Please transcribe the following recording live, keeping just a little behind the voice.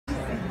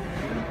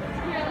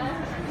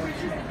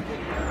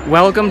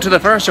Welcome to the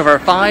first of our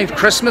 5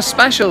 Christmas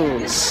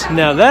specials.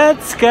 Now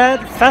let's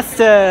get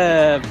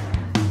festive!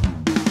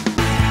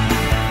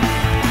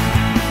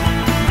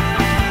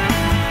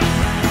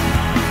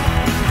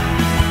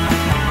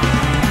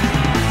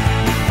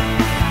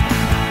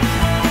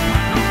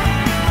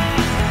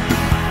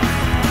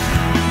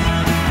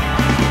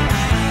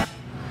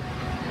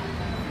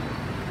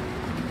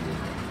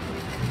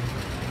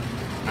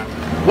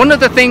 One of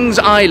the things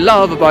I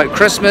love about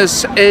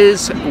Christmas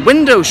is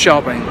window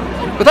shopping.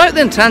 Without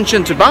the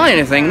intention to buy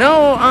anything,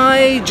 no,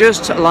 I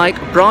just like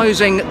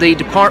browsing the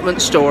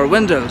department store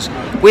windows.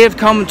 We have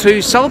come to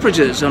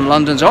Selfridges on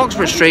London's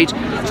Oxford Street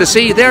to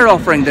see their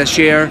offering this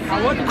year,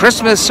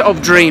 Christmas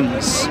of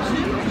Dreams.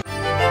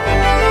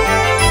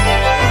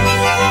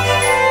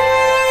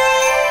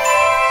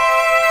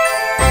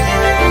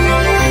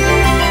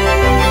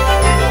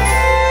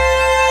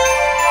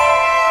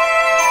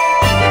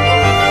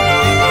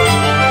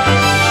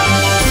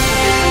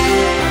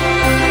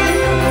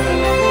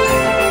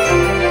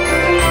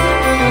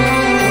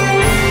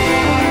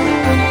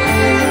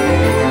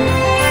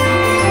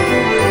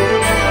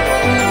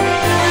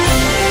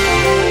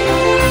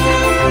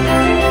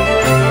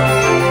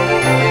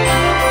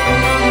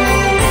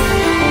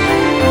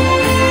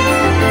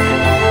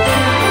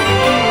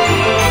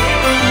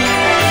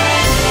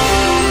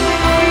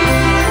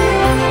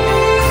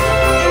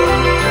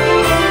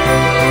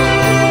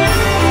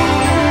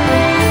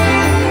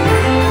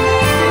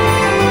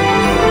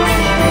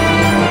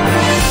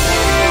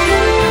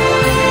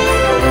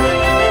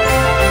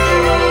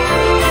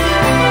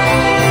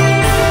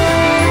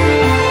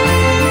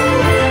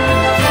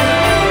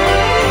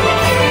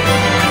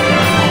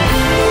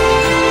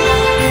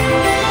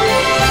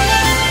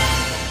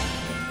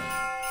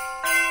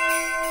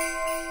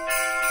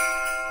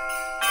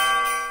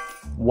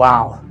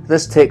 Wow,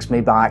 this takes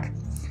me back.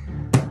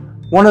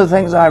 One of the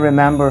things I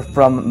remember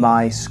from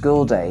my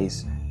school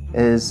days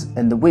is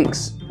in the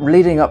weeks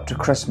leading up to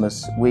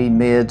Christmas we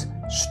made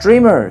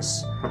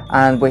streamers,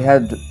 and we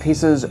had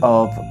pieces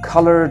of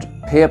coloured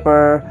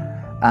paper,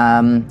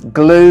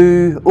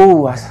 glue.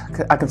 Oh,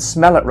 I can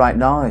smell it right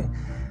now.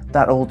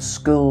 That old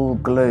school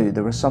glue.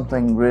 There was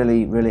something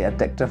really, really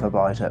addictive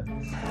about it.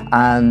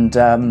 And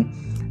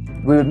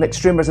we would make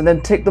streamers and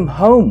then take them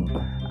home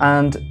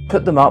and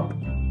put them up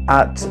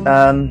at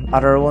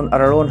our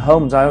own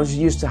homes. I always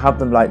used to have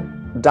them like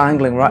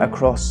dangling right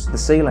across the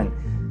ceiling.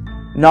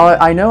 Now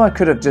I know I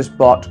could have just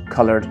bought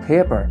coloured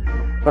paper,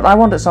 but I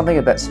wanted something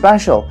a bit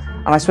special,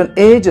 and I spent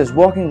ages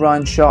walking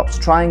around shops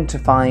trying to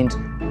find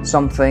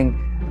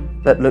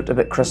something that looked a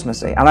bit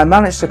Christmassy, and I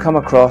managed to come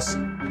across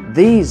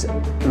these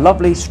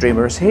lovely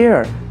streamers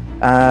here.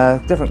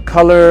 Different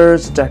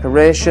colours,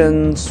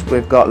 decorations.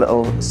 We've got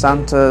little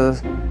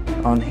Santa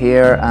on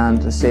here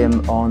and the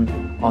same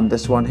on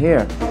this one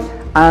here.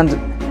 And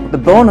the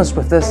bonus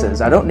with this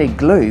is I don't need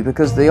glue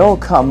because they all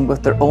come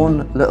with their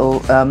own little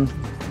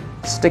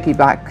sticky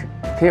back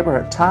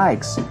paper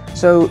tags.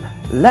 So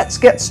let's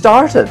get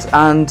started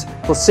and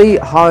we'll see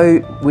how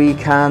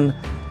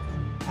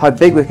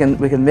big we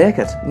can make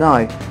it.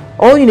 Now,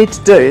 all you need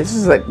to do, this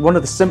is like one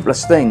of the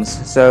simplest things,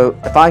 so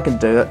if I can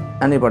do it,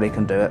 anybody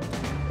can do it,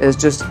 is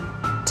just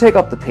take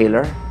up the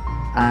peeler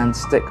and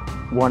stick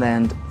one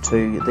end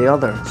to the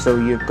other. So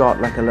you've got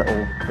like a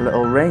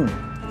little ring.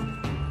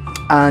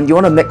 And you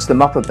want to mix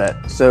them up a bit.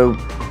 So,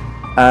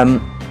 well,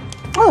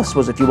 I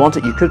suppose if you want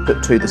it, you could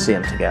put 2 the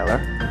same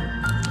together.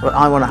 But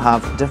I want to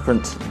have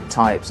different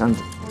types, and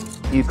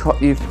you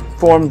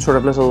form sort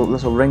of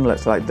little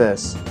ringlets like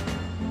this,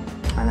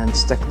 and then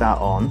stick that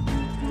on.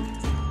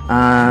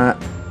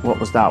 What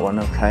was that one?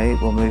 Okay,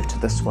 we'll move to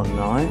this one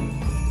now.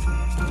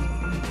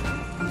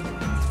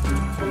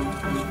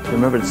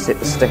 Remember to take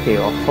the sticky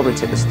off. Probably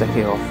take the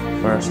sticky off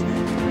first.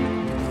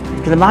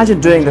 You can imagine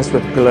doing this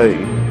with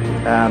glue.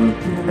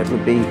 It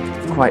would be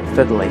quite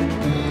fiddly.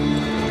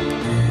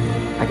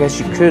 I guess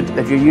you could,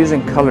 if you're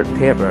using coloured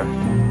paper,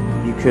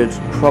 you could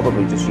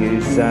probably just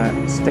use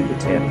sticky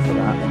tape for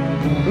that.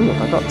 Ooh,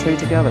 have I got 2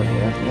 together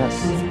here?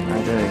 Yes,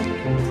 I do.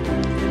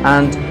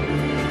 And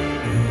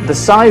the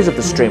size of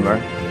the streamer,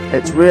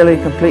 it's really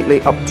completely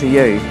up to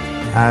you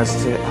as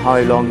to how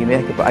long you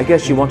make it, but I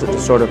guess you want it to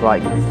sort of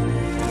like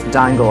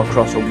dangle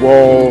across a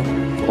wall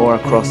or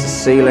across the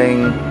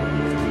ceiling.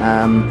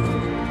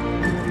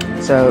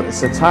 So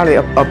it's entirely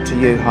up to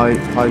you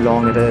how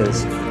long it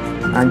is,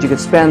 and you could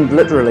spend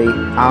literally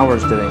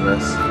hours doing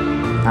this,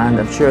 and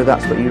I'm sure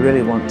that's what you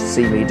really want to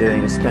see me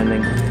doing, is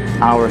spending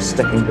hours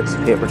sticking bits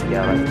of paper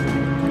together.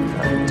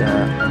 And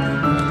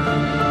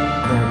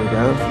there we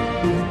go.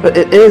 But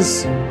it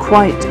is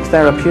quite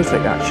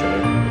therapeutic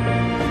actually,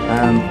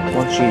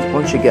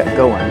 once you get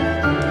going.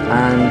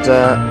 And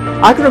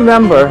I can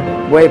remember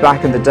way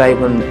back in the day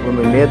when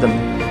we made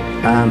them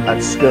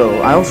at school.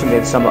 I also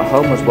made some at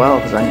home as well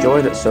because I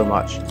enjoyed it so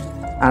much,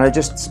 and I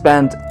just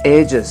spent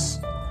ages,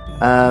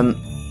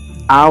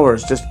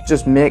 hours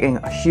just making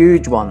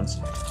huge ones.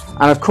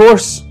 And of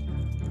course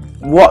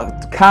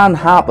what can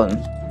happen,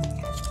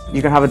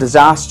 you can have a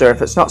disaster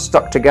if it's not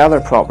stuck together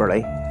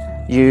properly.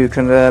 You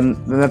can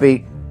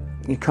maybe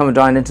you come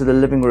down into the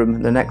living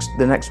room the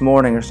next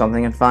morning or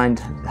something and find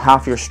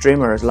half your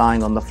streamer is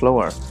lying on the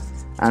floor,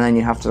 and then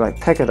you have to like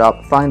pick it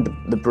up, find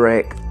the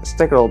break,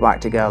 stick it all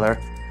back together,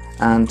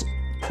 and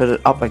put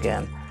it up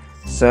again.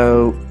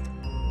 So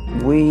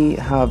we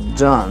have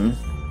done,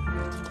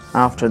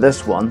 after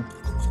this one,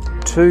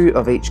 2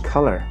 of each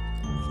color,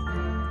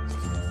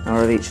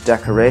 or of each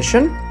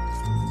decoration.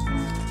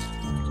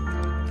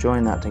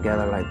 Join that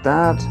together like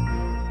that,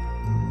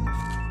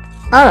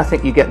 and I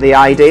think you get the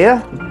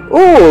idea.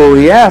 Oh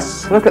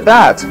yes, look at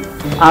that.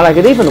 And I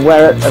could even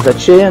wear it as a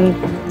chain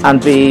and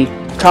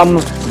become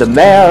the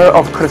Mayor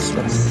of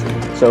Christmas.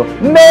 So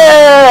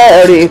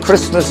Merry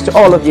Christmas to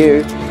all of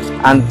you.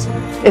 And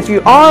if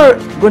you are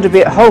going to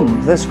be at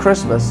home this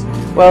Christmas,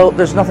 well,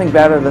 there's nothing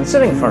better than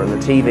sitting in front of the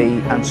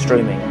TV and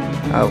streaming.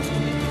 Oh,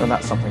 well,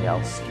 that's something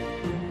else.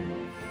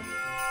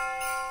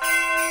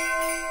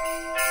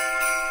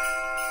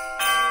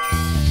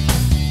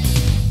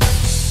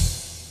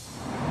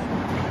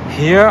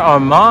 Here are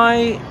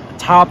my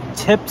top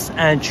tips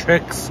and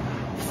tricks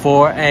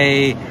for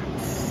a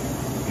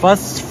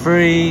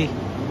fuss-free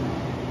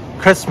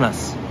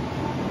Christmas.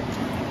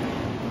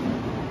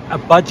 A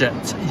budget.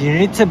 You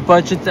need to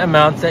budget the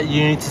amount that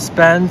you need to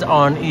spend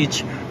on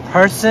each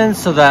person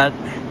so that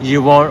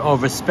you won't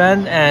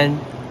overspend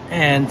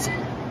and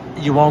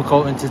you won't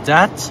go into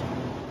debt.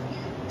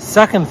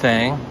 Second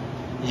thing,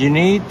 you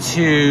need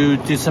to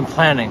do some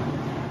planning.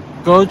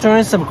 Go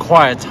during some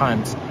quiet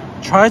times.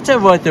 Try to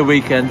avoid the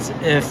weekends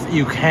if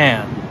you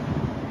can.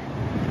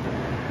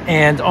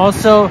 And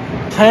also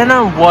plan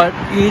on what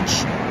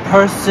each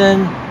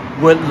person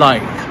would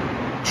like.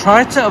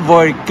 Try to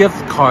avoid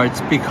gift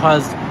cards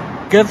because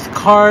gift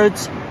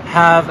cards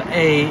have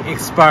a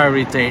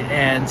expiry date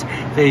and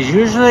they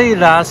usually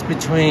last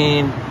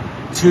between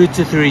 2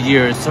 to 3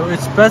 years. So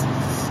it's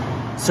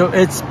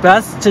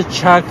best to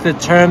check the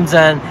terms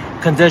and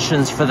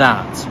conditions for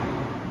that.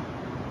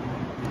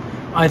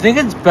 I think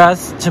it's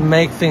best to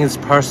make things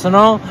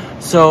personal,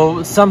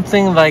 so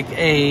something like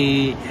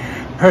a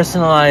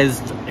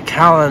personalized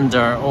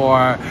calendar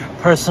or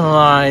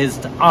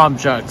personalized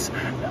objects.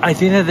 I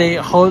think that they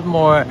hold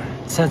more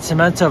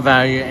sentimental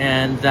value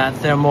and that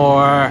they're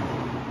more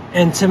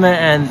intimate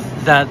and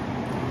that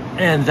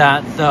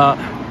the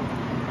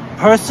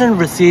person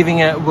receiving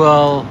it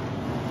will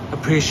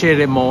appreciate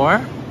it more.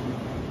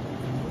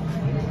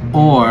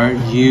 Or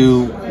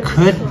you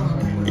could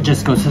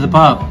just go to the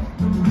pub.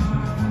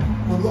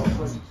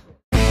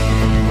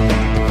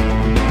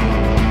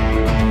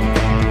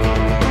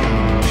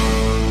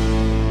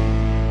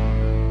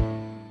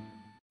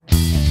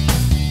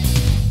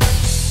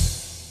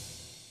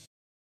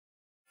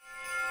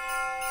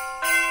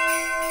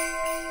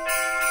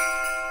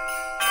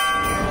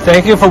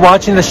 Thank you for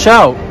watching the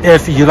show.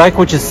 If you like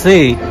what you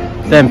see,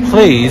 then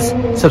please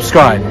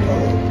subscribe.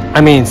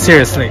 I mean,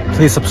 seriously,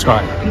 please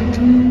subscribe.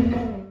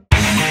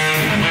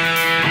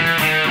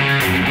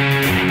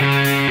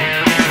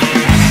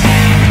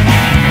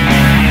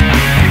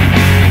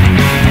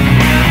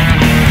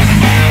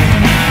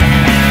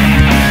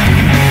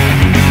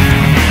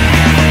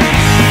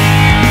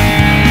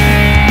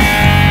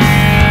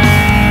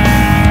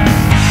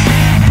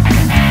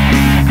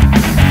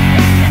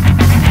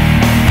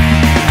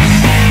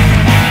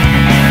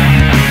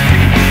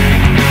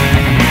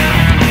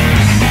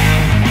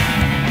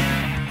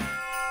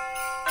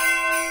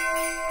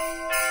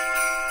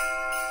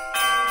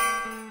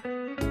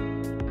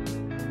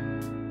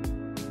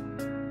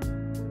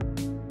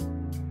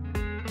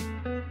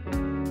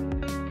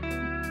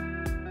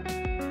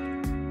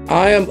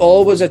 I am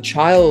always a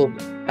child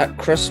at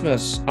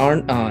Christmas,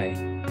 aren't I?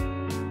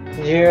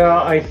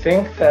 Yeah, I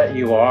think that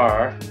you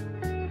are.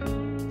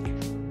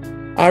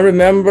 I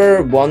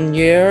remember one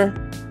year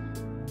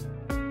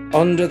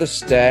under the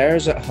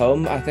stairs at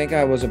home, I think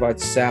I was about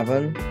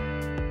 7,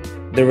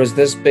 there was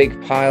this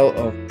big pile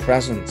of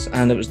presents,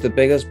 and it was the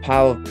biggest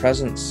pile of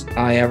presents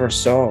I ever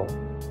saw.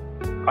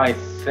 I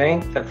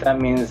think that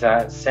means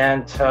that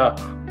Santa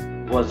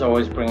was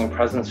always bringing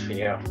presents for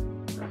you.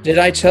 Did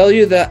I tell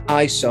you that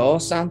I saw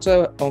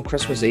Santa on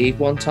Christmas Eve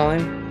one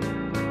time?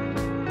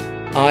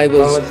 I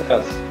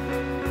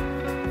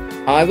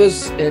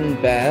was in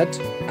bed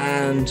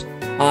and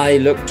I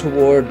looked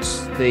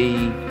towards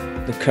the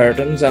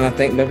curtains, and I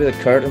think maybe the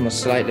curtain was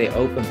slightly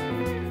open,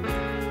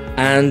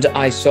 and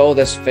I saw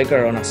this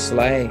figure on a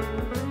sleigh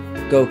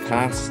go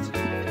past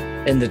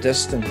in the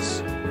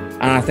distance,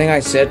 and I think I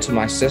said to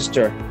my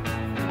sister,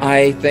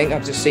 I think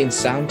I've just seen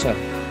Santa.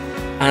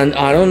 And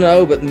I don't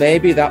know, but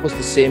maybe that was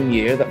the same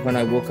year that when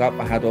I woke up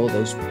I had all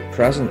those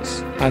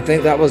presents. I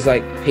think that was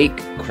like peak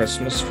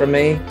Christmas for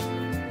me.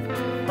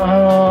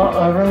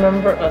 I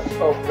remember us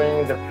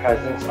opening the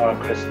presents on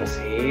Christmas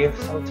Eve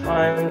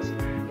sometimes.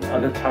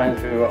 Other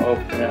times we were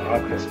opening it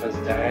on Christmas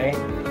Day.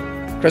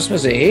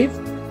 Christmas Eve?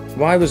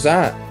 Why was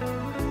that?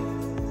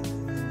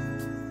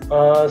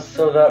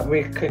 So that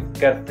we could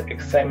get the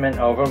excitement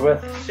over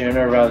with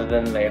sooner rather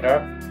than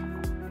later.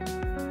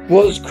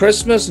 Was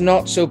Christmas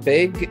not so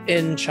big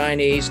in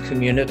Chinese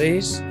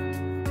communities?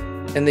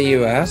 In the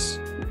US,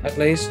 at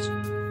least?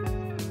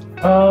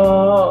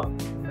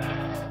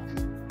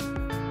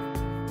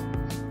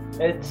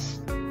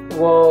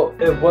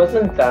 It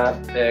wasn't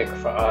that big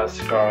for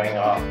us growing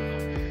up.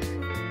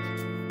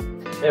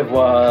 It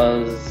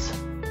was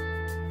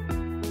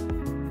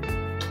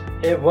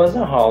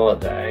a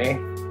holiday,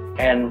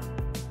 and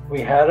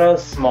we had a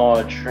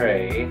small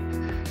tree,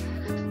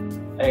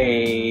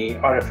 a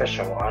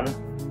artificial one,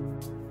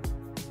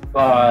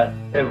 but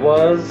it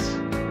wasn't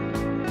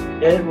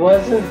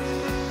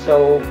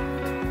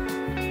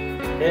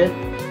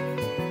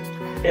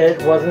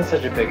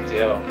such a big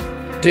deal.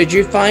 Did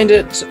you find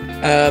it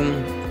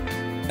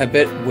a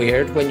bit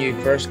weird when you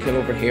first came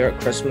over here at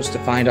Christmas to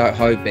find out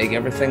how big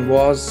everything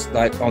was,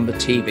 like on the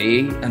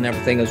TV and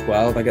everything as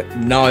well? Like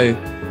now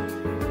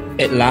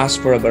it lasts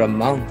for about a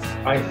month.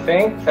 I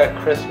think that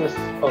Christmas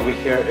over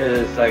here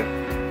is like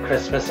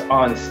Christmas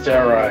on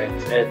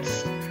steroids.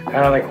 It's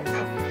kind of like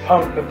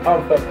pump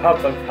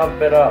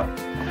it up.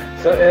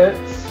 So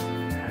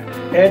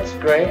it's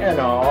great and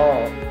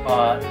all,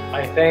 but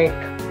I think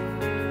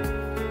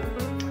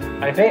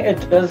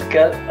it does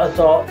get us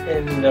all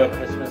in the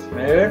Christmas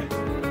mood.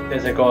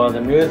 There's like all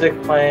the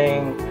music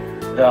playing,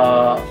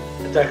 the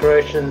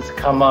decorations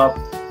come up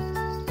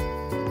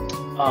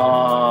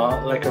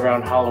like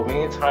around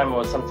Halloween time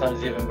or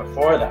sometimes even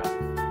before that.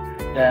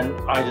 Then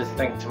I just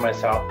think to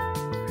myself,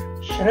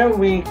 shouldn't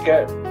we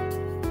get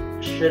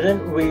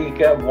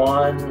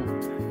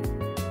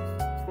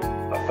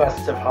a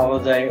festive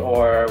holiday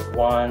or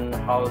one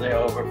holiday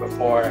over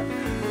before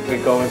we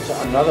go into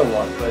another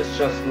one? But it's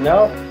just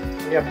no.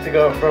 You have to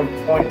go from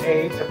point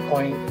A to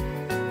point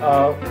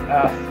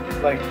F.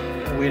 Like,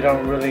 we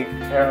don't really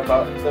care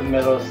about the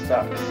middle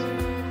steps.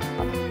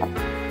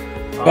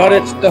 But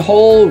it's the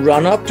whole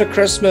run-up to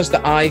Christmas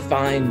that I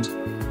find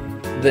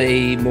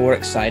the more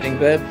exciting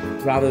bit,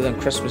 rather than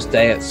Christmas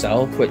Day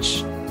itself,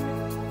 which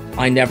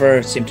I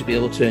never seem to be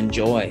able to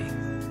enjoy.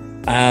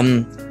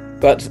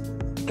 But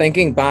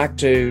thinking back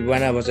to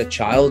when I was a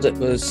child, it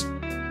was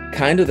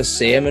kind of the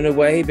same in a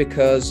way,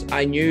 because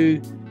I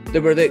knew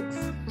there were the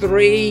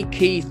 3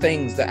 key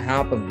things that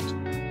happened.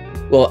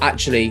 Well,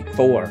 actually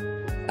 4.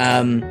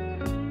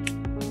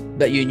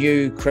 That you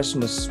knew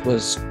Christmas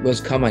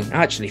was coming.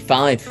 Actually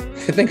 5.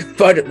 If you think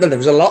about it, there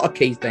was a lot of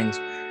key things.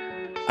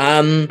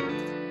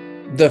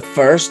 The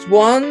first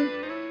one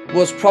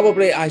was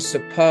probably, I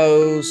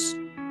suppose,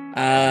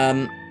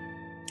 and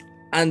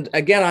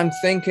again, I'm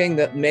thinking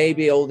that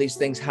maybe all these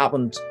things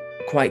happened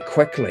quite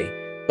quickly,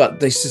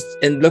 but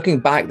in looking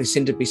back, they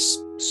seem to be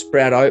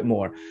spread out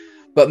more.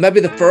 But maybe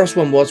the first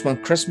one was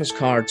when Christmas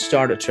cards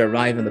started to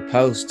arrive in the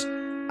post.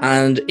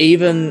 And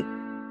even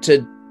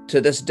to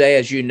this day,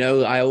 as you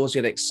know, I always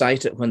get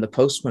excited when the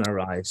postman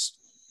arrives.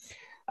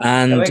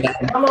 And like,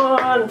 come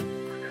on,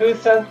 who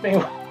sent me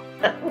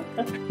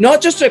one?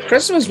 Not just at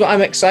Christmas, but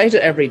I'm excited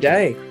every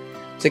day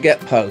to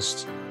get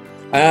post.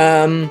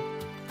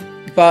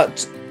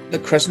 But the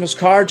Christmas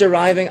cards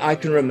arriving, I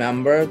can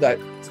remember that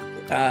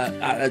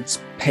at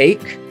its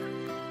peak,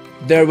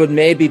 there would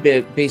maybe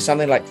be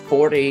something like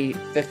 40,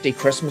 50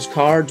 Christmas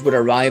cards would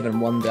arrive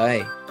in one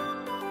day.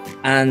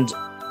 And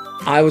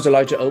I was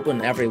allowed to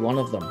open every one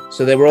of them.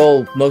 So they were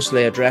all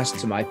mostly addressed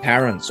to my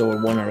parents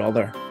or one or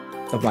other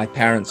of my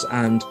parents.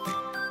 And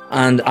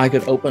I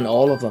could open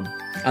all of them.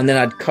 And then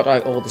I'd cut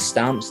out all the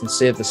stamps and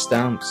save the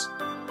stamps.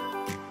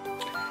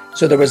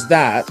 So there was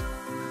that.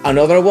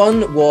 Another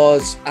one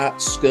was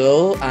at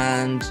school,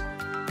 and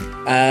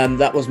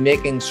that was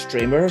making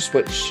streamers,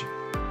 which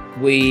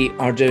we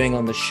are doing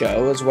on the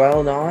show as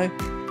well now.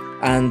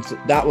 And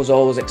that was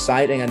always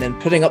exciting. And then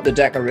putting up the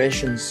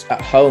decorations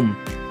at home.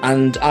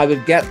 And I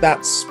would get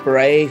that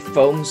spray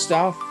foam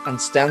stuff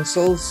and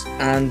stencils.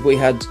 And we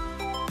had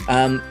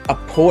a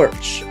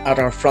porch at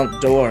our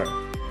front door.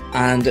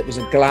 And it was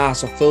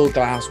a full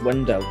glass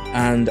window.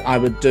 And I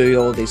would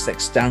do all these like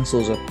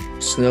stencils of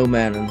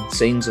snowmen and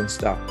scenes and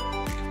stuff.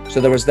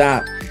 So there was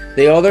that.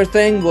 The other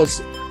thing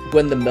was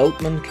when the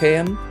milkman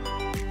came,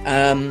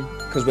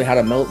 because we had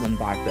a milkman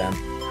back then.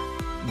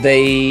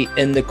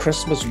 In the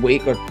Christmas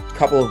week or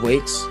couple of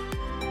weeks,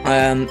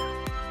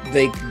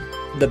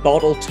 the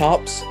bottle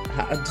tops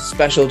had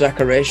special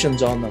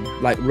decorations on them,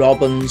 like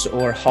robins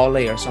or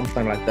holly or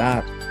something like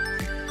that.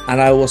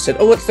 And I always said,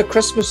 "Oh, it's the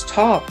Christmas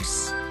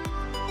tops."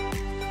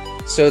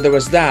 So there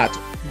was that.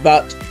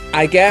 But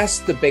I guess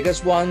the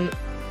biggest one,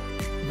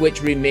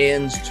 which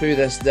remains to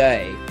this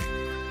day,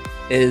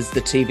 is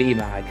the TV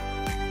mag.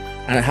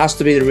 And it has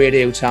to be the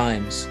Radio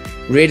Times.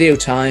 Radio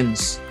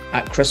Times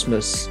at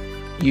Christmas,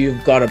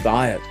 you've got to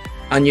buy it.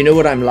 And you know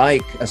what I'm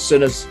like, as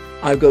soon as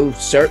I go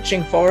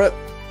searching for it,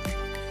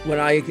 when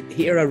I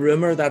hear a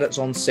rumor that it's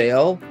on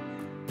sale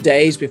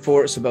days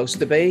before it's supposed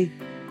to be,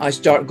 I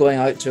start going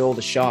out to all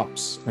the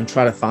shops and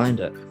try to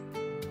find it.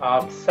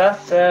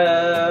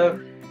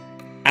 Obsessive.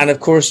 And of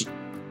course,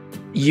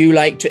 you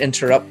like to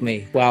interrupt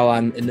me while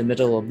I'm in the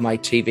middle of my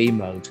TV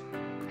mode.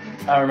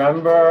 I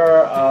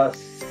remember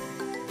us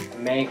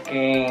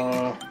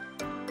making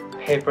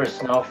paper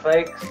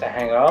snowflakes to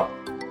hang up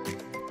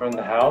from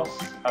the house.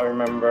 I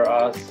remember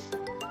us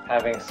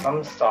having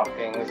some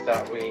stockings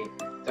that we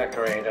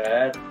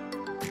decorated.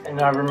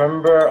 And I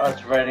remember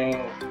us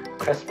writing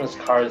Christmas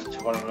cards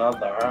to one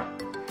another,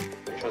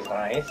 which was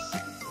nice.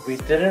 We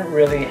didn't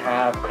really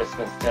have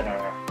Christmas dinner.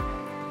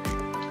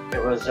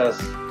 It was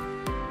just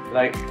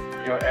like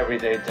your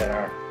everyday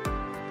dinner.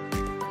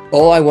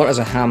 All I want is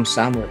a ham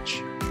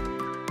sandwich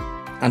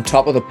on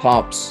top of the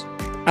pops.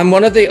 And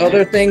one of the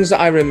other things that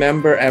I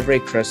remember every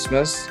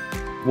Christmas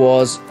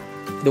was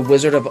The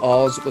Wizard of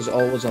Oz was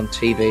always on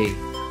TV.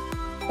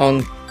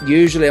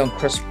 Usually on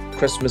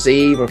Christmas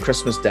Eve or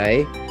Christmas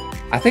Day.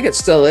 I think it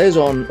still is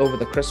on over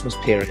the Christmas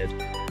period.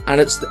 And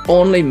it's the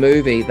only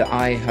movie that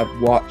I have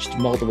watched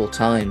multiple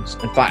times.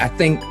 In fact, I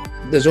think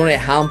there's only a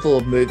handful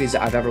of movies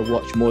that I've ever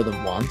watched more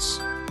than once.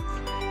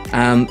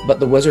 But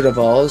The Wizard of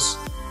Oz,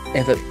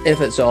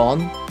 if it's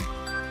on,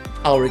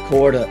 I'll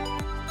record it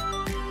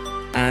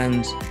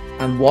and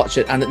watch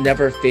it, and it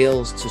never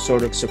fails to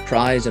sort of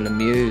surprise and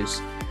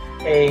amuse.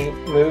 A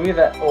movie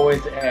that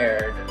always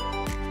aired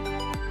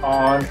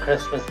on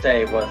Christmas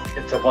Day was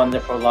It's a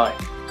Wonderful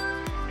Life.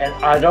 And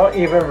I don't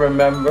even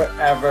remember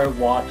ever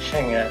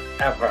watching it,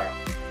 ever.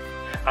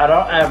 I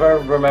don't ever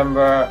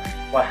remember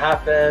what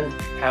happened,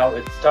 how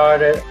it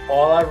started.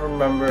 All I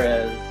remember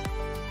is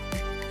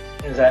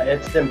that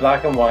it's in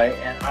black and white,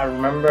 and I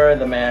remember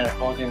the man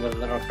holding the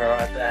little girl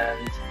at the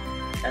end,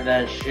 and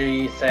then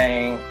she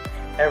saying,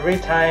 every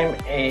time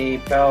a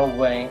bell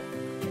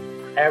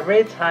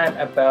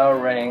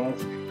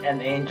rings,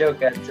 an angel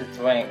gets its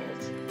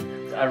wings.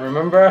 So I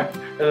remember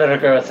the little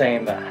girl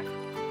saying that.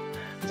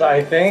 So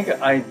I think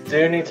I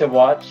do need to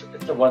watch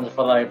It's a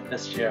Wonderful Life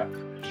this year,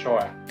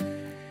 sure.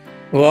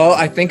 Well,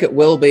 I think it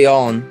will be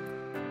on.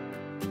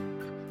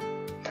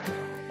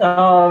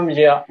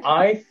 Yeah,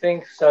 I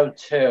think so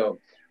too.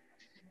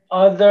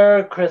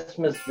 Other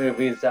Christmas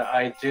movies that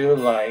I do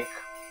like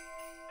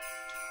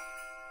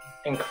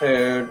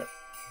include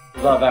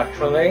Love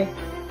Actually.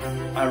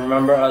 I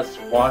remember us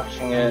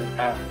watching it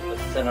at the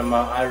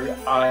cinema.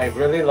 I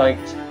really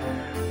liked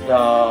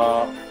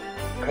the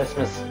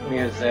Christmas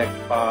music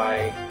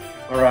by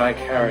Mariah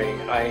Carey.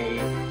 I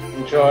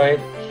enjoyed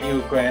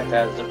Hugh Grant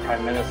as the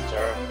Prime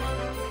Minister.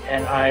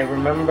 And I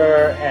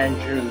remember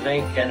Andrew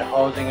Lincoln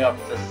holding up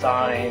the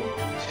sign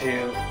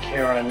to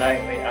Keira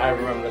Knightley. I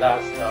remember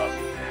that stuff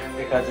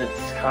because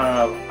it's kind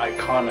of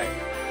iconic.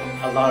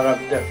 A lot of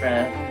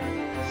different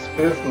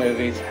spoof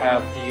movies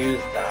have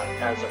used that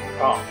as a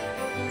prop,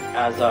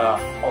 as a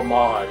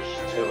homage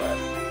to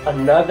it.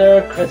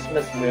 Another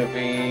Christmas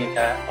movie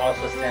that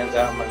also stands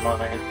out in my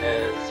mind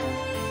is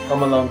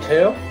Home Alone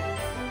 2.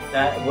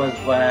 That was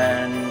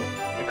when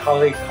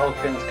Macaulay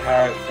Culkin's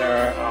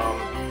character,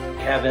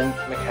 Kevin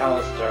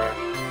McAllister,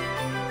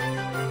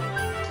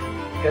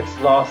 gets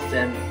lost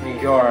in New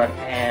York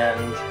and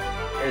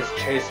is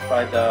chased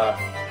by the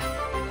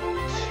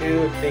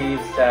two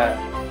thieves that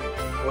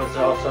was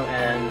also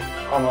in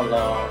Home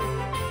Alone,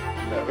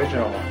 the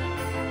original one.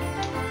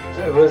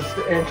 So it was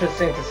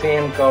interesting to see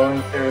him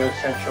going through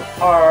Central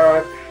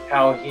Park,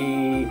 how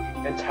he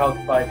gets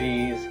helped by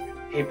these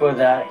people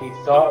that he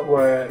thought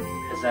were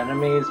his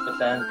enemies, but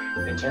then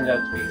they turned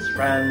out to be his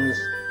friends.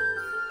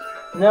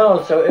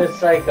 No, so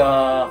it's like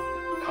a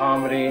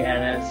comedy,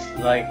 and it's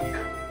like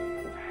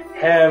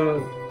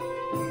him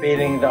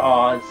beating the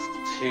odds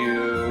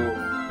to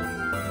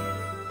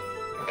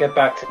get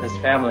back to his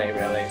family,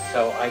 really.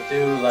 So I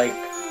do like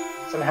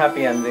some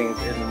happy endings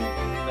in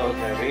those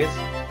movies.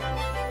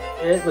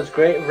 It was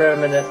great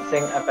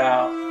reminiscing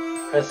about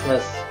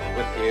Christmas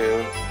with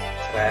you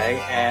today,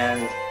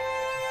 and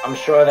I'm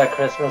sure that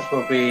Christmas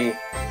will be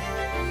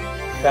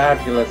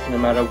fabulous no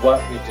matter what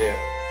we do.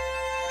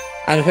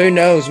 And who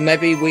knows,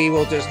 maybe we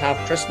will just have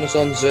Christmas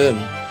on Zoom,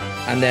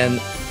 and then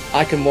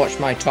I can watch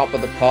my Top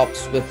of the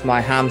Pops with my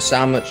ham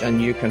sandwich,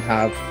 and you can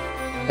have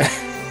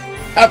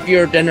have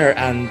your dinner,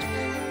 and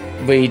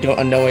we don't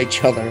annoy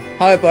each other.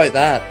 How about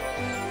that?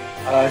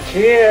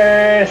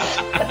 Cheers!